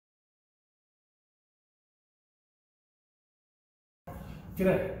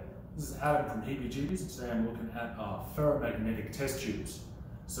G'day, this is Adam from Heebie Jeebies, and today I'm looking at our ferromagnetic test tubes.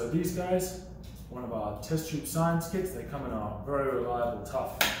 So these guys, one of our test tube science kits, they come in our very reliable,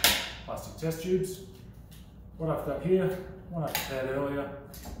 tough plastic test tubes. What I've got here, one I prepared earlier,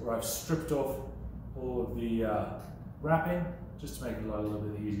 where I've stripped off all of the wrapping, just to make it a little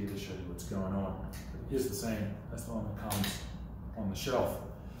bit easier to show you what's going on. It is the same as the one that comes on the shelf.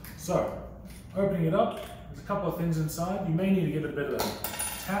 So, opening it up, there's a couple of things inside. You may need to give it a bit of a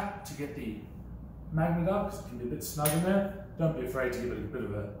tap to get the magnet up, because it can be a bit snug in there. Don't be afraid to give it a bit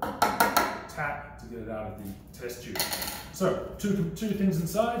of a tap to get it out of the test tube. So, two things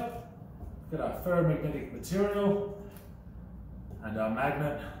inside. We've got our ferromagnetic material and our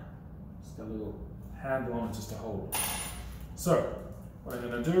magnet. It's got a little handle on it just to hold it. So, what I'm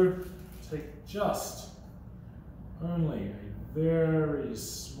going to do, take just only a very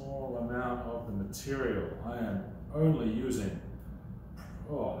small amount of the material. I am only using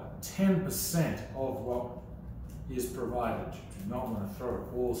 10% of what is provided. You do not want to throw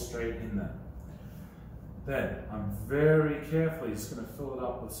it all straight in there. Then I'm very carefully just going to fill it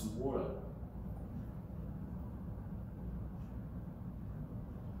up with some water.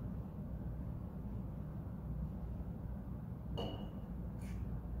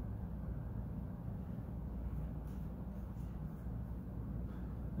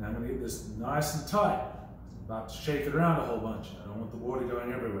 Now I'm going to get this nice and tight. I'm about to shake it around a whole bunch. I don't want the water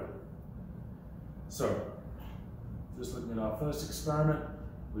going everywhere. So, just looking at our first experiment,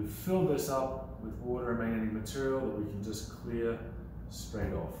 we've filled this up with water and magnetic material that we can just clear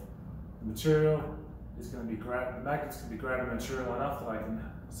straight off. The material is going to be the magnet's going to be grabbing material enough that I can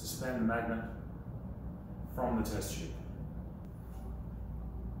suspend the magnet from the test tube.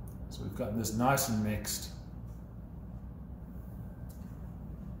 So we've gotten this nice and mixed.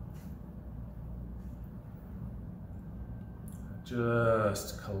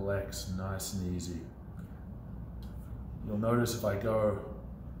 Just collects nice and easy. You'll notice if I go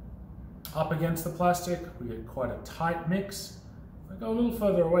up against the plastic, we get quite a tight mix. If I go a little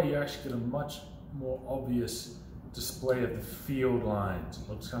further away, you actually get a much more obvious display of the field lines. It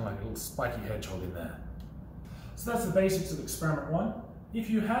looks kind of like a little spiky hedgehog in there. So that's the basics of experiment one. If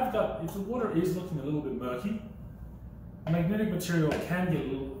the water is looking a little bit murky, magnetic material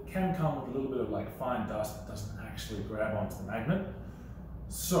can come with a little bit of like fine dust that doesn't actually grab onto the magnet.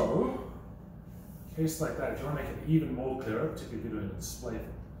 So, in a case like that, if you want to make it even more clearer, particularly if you're doing a display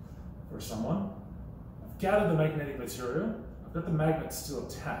for someone, I've gathered the magnetic material, I've got the magnet still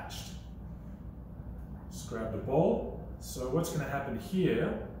attached. Just grab the ball. So what's going to happen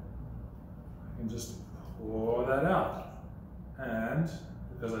here, I can just pour that out. And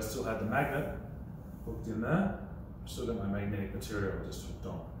because I still had the magnet hooked in there, I've still got my magnetic material just hooked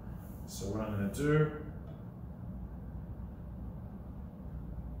on. So what I'm going to do,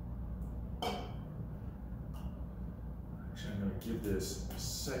 actually I'm going to give this a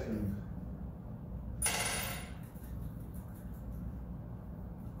second.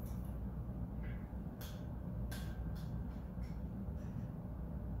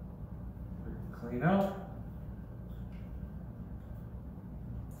 Clean out.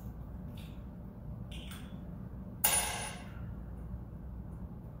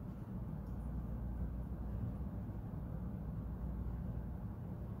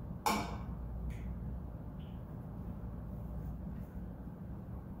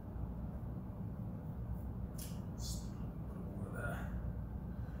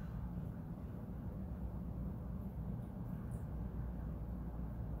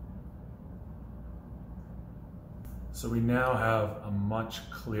 So we now have a much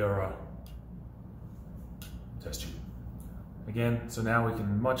clearer test tube. Again, so now we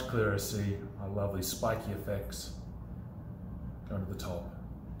can much clearer see our lovely spiky effects going to the top.